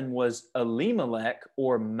 7 was Elimelech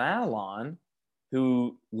or Mahlon,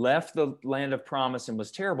 who left the land of promise and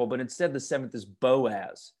was terrible, but instead the 7th is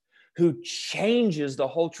Boaz, who changes the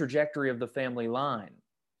whole trajectory of the family line.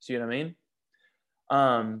 See what I mean?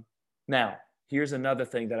 Now, here's another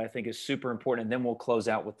thing that I think is super important, and then we'll close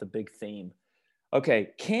out with the big theme. Okay,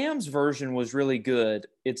 Cam's version was really good.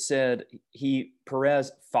 It said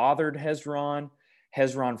Perez fathered Hezron,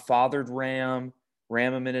 Hezron fathered Ram,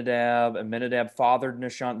 Ram Amminadab, Amminadab fathered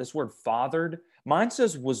Nahshon. This word fathered, mine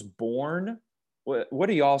says was born. What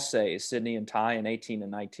do y'all say, Sydney and Ty in 18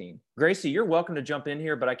 and 19? Gracie, you're welcome to jump in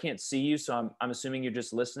here, but I can't see you, so I'm assuming you're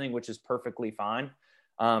just listening, which is perfectly fine.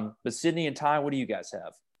 But Sydney and Ty, what do you guys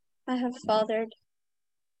have? I have fathered.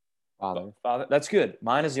 Father. That's good.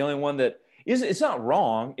 Mine is the only one that is. It's not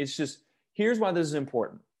wrong. It's just, here's why this is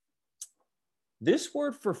important. This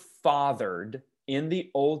word for fathered in the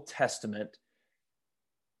Old Testament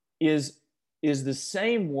is the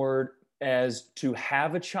same word as to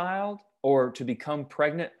have a child or to become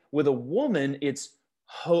pregnant. With a woman, it's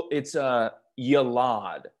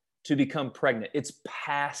yalad, to become pregnant. It's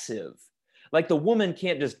passive. Like the woman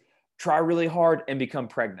can't just try really hard and become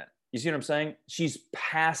pregnant. You see what I'm saying? She's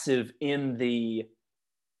passive in the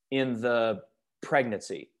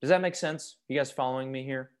pregnancy. Does that make sense? You guys following me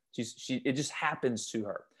here? It just happens to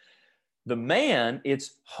her. The man,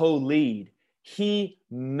 it's holid. He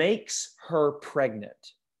makes her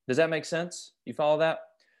pregnant. Does that make sense? You follow that?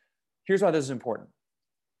 Here's why this is important.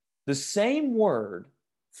 The same word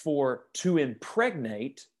for to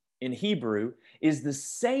impregnate in Hebrew is the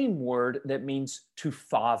same word that means to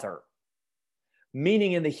father.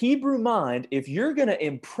 Meaning in the Hebrew mind, if you're going to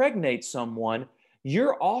impregnate someone,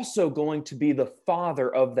 you're also going to be the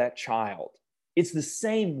father of that child. It's the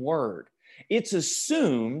same word. It's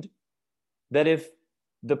assumed that if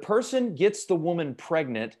the person gets the woman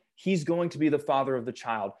pregnant, he's going to be the father of the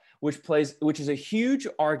child, which is a huge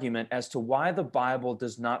argument as to why the Bible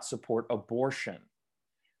does not support abortion.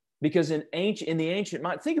 Because in the ancient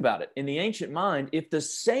mind, think about it. In the ancient mind, if the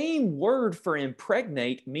same word for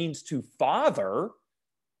impregnate means to father,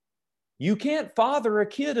 you can't father a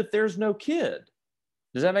kid if there's no kid.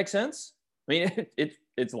 Does that make sense? I mean,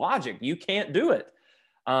 it's logic. You can't do it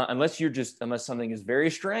unless something is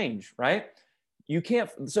very strange, right? You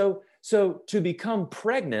can't. So to become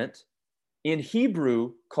pregnant in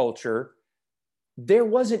Hebrew culture, there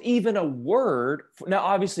wasn't even a word. Now,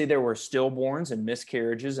 obviously, there were stillborns and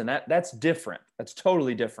miscarriages, and that's different. That's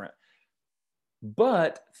totally different.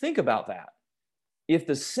 But think about that. If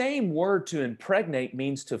the same word to impregnate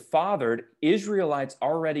means to fathered, Israelites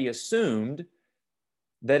already assumed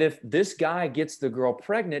that if this guy gets the girl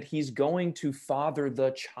pregnant, he's going to father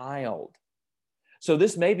the child. So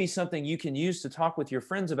this may be something you can use to talk with your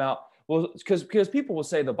friends about. Well, because people will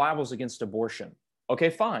say the Bible's against abortion.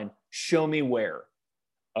 Okay, fine. Show me where.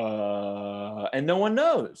 And no one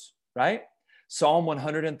knows, right? Psalm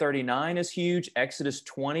 139 is huge. Exodus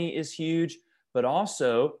 20 is huge. But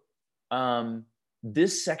also,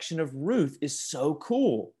 this section of Ruth is so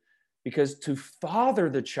cool because to father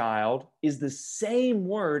the child is the same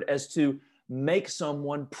word as to make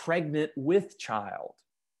someone pregnant with child.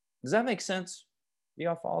 Does that make sense? Do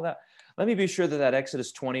y'all follow that? Let me be sure that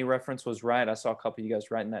Exodus 20 reference was right. I saw a couple of you guys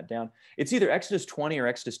writing that down. It's either Exodus 20 or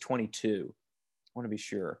Exodus 22. I want to be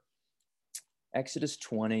sure. Exodus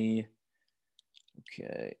 20.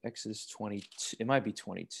 Okay, Exodus 22. It might be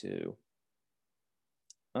 22.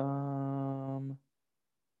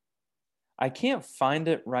 I can't find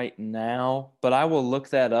it right now, but I will look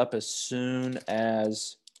that up as soon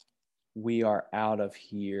as we are out of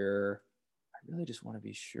here. I really just want to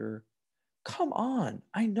be sure. Come on.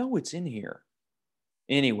 I know it's in here.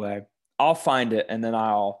 Anyway, I'll find it and then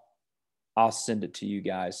I'll send it to you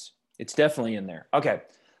guys. It's definitely in there. Okay.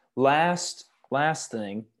 Last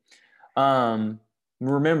thing.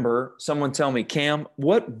 Remember, someone tell me, Cam,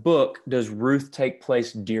 what book does Ruth take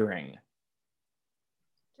place during?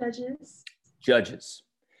 Judges.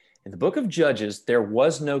 In the book of Judges, there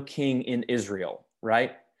was no king in Israel,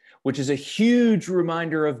 right? Which is a huge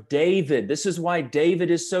reminder of David. This is why David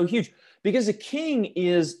is so huge, because a king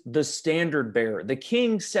is the standard bearer. The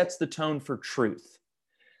king sets the tone for truth.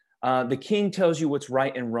 The king tells you what's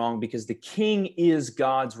right and wrong because the king is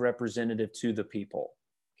God's representative to the people,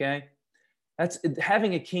 okay?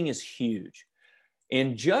 Having a king is huge.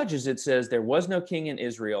 In Judges, it says there was no king in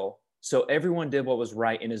Israel, so everyone did what was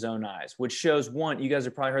right in his own eyes, which shows, one, you guys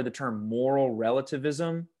have probably heard the term moral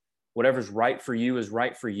relativism. Whatever's right for you is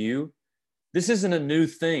right for you. This isn't a new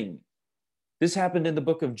thing. This happened in the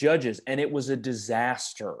book of Judges, and it was a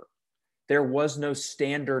disaster. There was no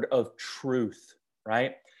standard of truth,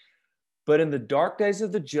 right? But in the dark days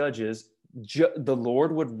of the Judges, the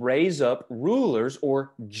Lord would raise up rulers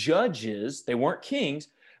or judges. They weren't kings,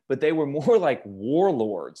 but they were more like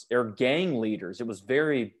warlords or gang leaders. It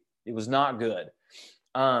was not good.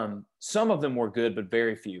 Some of them were good, but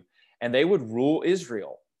very few. And they would rule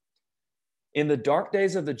Israel. In the dark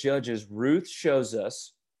days of the Judges, Ruth shows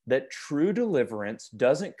us that true deliverance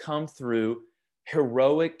doesn't come through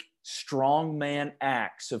heroic strongman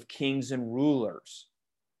acts of kings and rulers,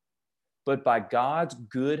 but by God's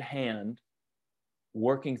good hand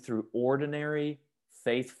working through ordinary,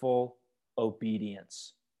 faithful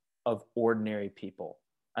obedience of ordinary people.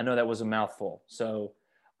 I know that was a mouthful. So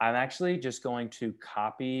I'm actually just going to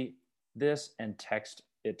copy this and text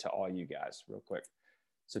it to all you guys real quick.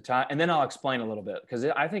 So and then I'll explain a little bit, because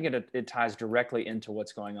I think it ties directly into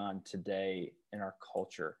what's going on today in our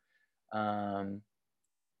culture. And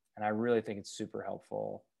I really think it's super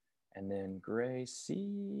helpful. And then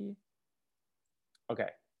Gracie. Okay.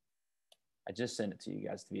 I just sent it to you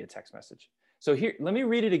guys via text message. So here, let me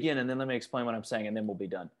read it again, and then let me explain what I'm saying, and then we'll be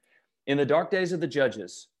done. In the dark days of the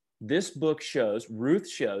judges, this book shows, Ruth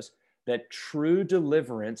shows, that true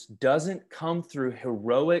deliverance doesn't come through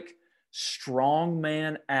heroic,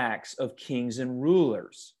 strongman acts of kings and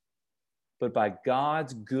rulers, but by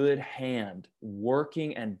God's good hand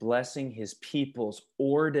working and blessing his people's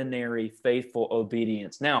ordinary, faithful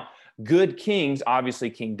obedience. Now, good kings, obviously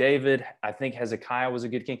King David, I think Hezekiah was a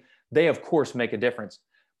good king. They, of course, make a difference.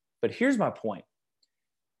 But here's my point.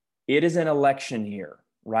 It is an election year,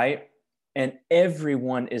 right? And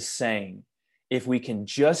everyone is saying, if we can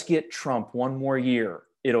just get Trump one more year,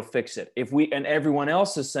 it'll fix it. And everyone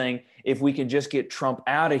else is saying, if we can just get Trump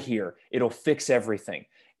out of here, it'll fix everything.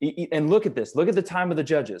 And look at this. Look at the time of the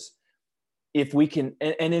judges. If we can,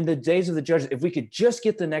 and in the days of the judges, if we could just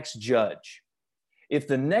get the next judge, if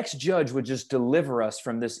the next judge would just deliver us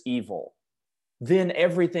from this evil, then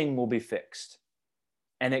everything will be fixed.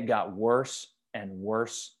 And it got worse and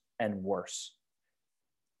worse and worse.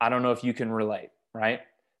 I don't know if you can relate, right?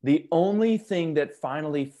 The only thing that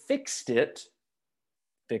finally fixed it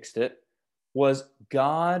was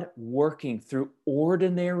God working through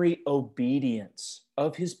ordinary obedience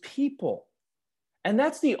of his people. And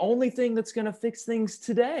that's the only thing that's going to fix things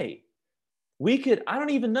today. I don't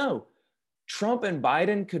even know, Trump and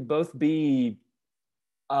Biden could both be,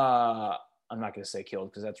 I'm not going to say killed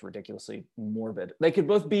because that's ridiculously morbid. They could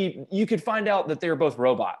both be, you could find out that they're both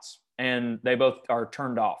robots and they both are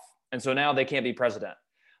turned off. And so now they can't be president.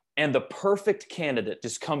 And the perfect candidate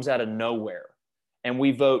just comes out of nowhere and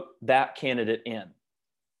we vote that candidate in.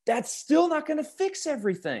 That's still not going to fix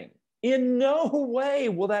everything. In no way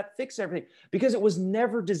will that fix everything because it was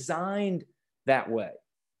never designed that way.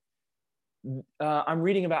 I'm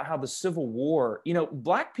reading about how the Civil War,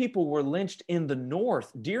 Black people were lynched in the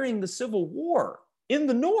North during the Civil War in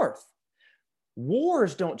the North.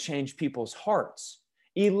 Wars don't change people's hearts.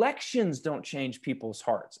 Elections don't change people's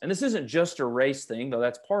hearts. And this isn't just a race thing, though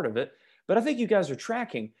that's part of it. But I think you guys are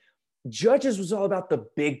tracking. Judges was all about the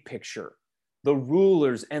big picture, the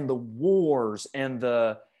rulers and the wars and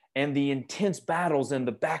the intense battles and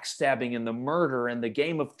the backstabbing and the murder and the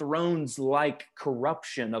Game of Thrones-like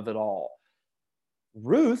corruption of it all.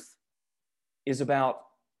 Ruth is about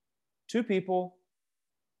two people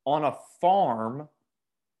on a farm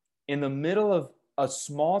in the middle of a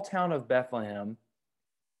small town of Bethlehem,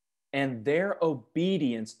 and their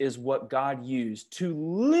obedience is what God used to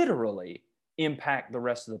literally impact the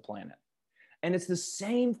rest of the planet. And it's the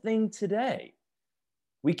same thing today.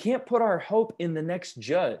 We can't put our hope in the next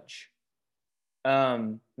judge.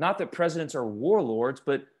 Not that presidents are warlords,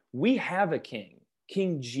 but we have a king,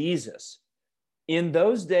 King Jesus. In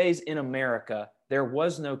those days in America, there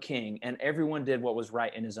was no king and everyone did what was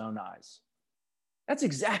right in his own eyes. That's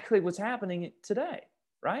exactly what's happening today,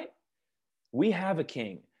 right? We have a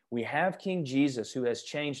king. We have King Jesus who has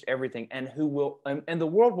changed everything and who will, and the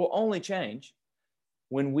world will only change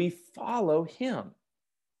when we follow him.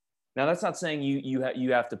 Now, that's not saying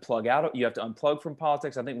you have to plug out, you have to unplug from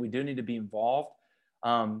politics. I think we do need to be involved.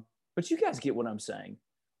 But you guys get what I'm saying.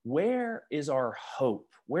 Where is our hope?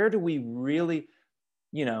 Where do we really,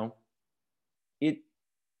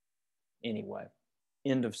 anyway,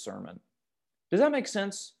 end of sermon. Does that make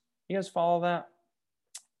sense? You guys follow that?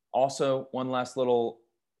 Also, one last little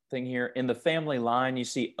thing here. In the family line, you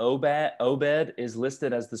see Obed is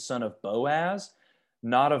listed as the son of Boaz,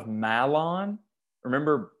 not of Mahlon.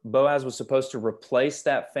 Remember, Boaz was supposed to replace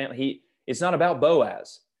that family. It's not about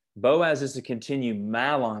Boaz. Boaz is to continue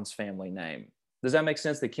Mahlon's family name. Does that make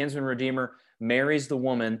sense? The kinsman redeemer marries the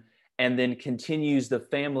woman and then continues the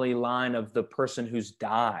family line of the person who's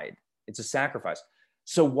died. It's a sacrifice.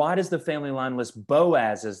 So why does the family line list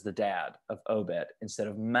Boaz as the dad of Obed instead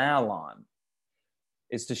of Mahlon?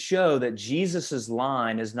 It's to show that Jesus's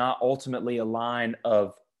line is not ultimately a line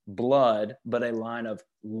of blood, but a line of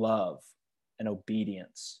love and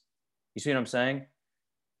obedience. You see what I'm saying?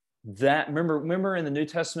 That remember in the New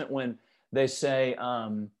Testament when they say,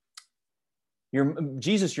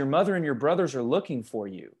 Jesus, your mother and your brothers are looking for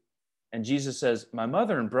you. And Jesus says, my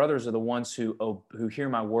mother and brothers are the ones who hear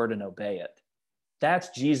my word and obey it. That's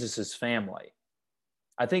Jesus's family.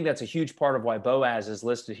 I think that's a huge part of why Boaz is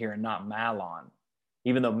listed here and not Mahlon.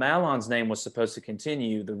 Even though Mahlon's name was supposed to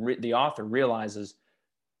continue, the author realizes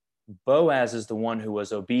Boaz is the one who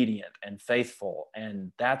was obedient and faithful,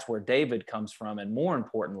 and that's where David comes from, and more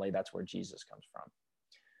importantly, that's where Jesus comes from.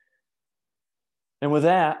 And with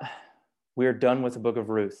that, we are done with the book of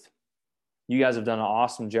Ruth. You guys have done an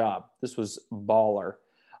awesome job. This was baller.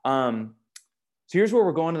 So here's where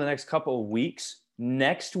we're going in the next couple of weeks.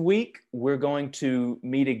 Next week, we're going to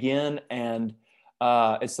meet again, and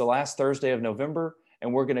it's the last Thursday of November,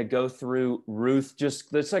 and we're going to go through Ruth.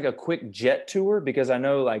 It's like a quick jet tour, because I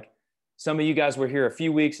know like some of you guys were here a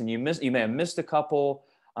few weeks and you may have missed a couple,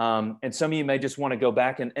 and some of you may just want to go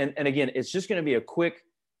back. And again, it's just going to be a quick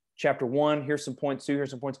chapter 1. Here's some points. 2,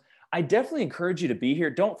 here's some points. I definitely encourage you to be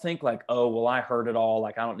here. Don't think like, oh, well, I heard it all,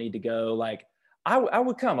 like I don't need to go. Like I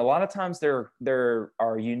would come. A lot of times there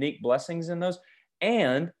are unique blessings in those.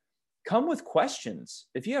 And come with questions.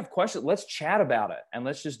 If you have questions, let's chat about it, and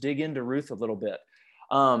let's just dig into Ruth a little bit.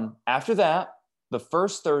 After that, the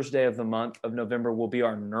first Thursday of the month of November will be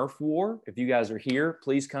our Nerf War. If you guys are here,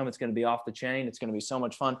 please come. It's going to be off the chain. It's going to be so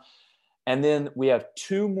much fun. And then we have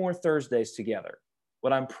 2 more Thursdays together.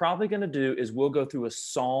 What I'm probably going to do is we'll go through a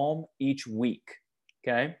psalm each week,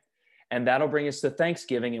 okay? And that'll bring us to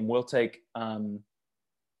Thanksgiving, and we'll take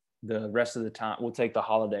the rest of the time, we'll take the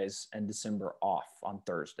holidays and December off on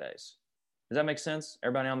Thursdays. Does that make sense?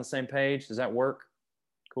 Everybody on the same page? Does that work?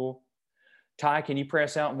 Cool. Ty, can you pray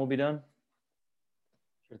us out and we'll be done?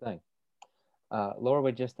 Sure thing. Lord,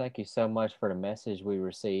 we just thank you so much for the message we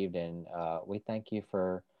received, and we thank you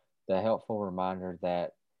for the helpful reminder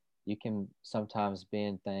that you can sometimes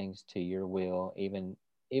bend things to your will, even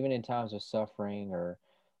in times of suffering or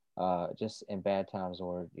just in bad times,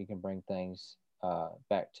 Lord. You can bring things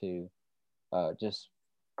back to just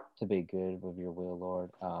to be good with your will, Lord.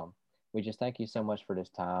 We just thank you so much for this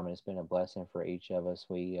time, and it's been a blessing for each of us.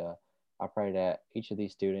 I pray that each of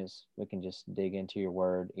these students, we can just dig into your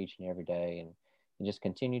word each and every day, and just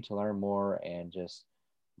continue to learn more and just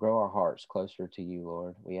grow our hearts closer to you,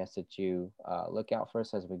 Lord. We ask that you look out for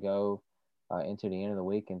us as we go into the end of the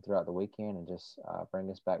week and throughout the weekend, and just bring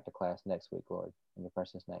us back to class next week, Lord. In your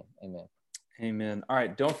precious name, amen. Amen. All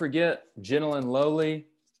right, don't forget, Gentle and Lowly,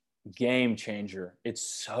 game changer. It's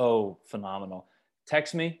so phenomenal.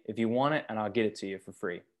 Text me if you want it, and I'll get it to you for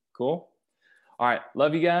free. Cool? All right,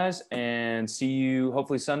 love you guys, and see you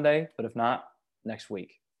hopefully Sunday, but if not, next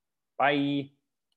week. Bye.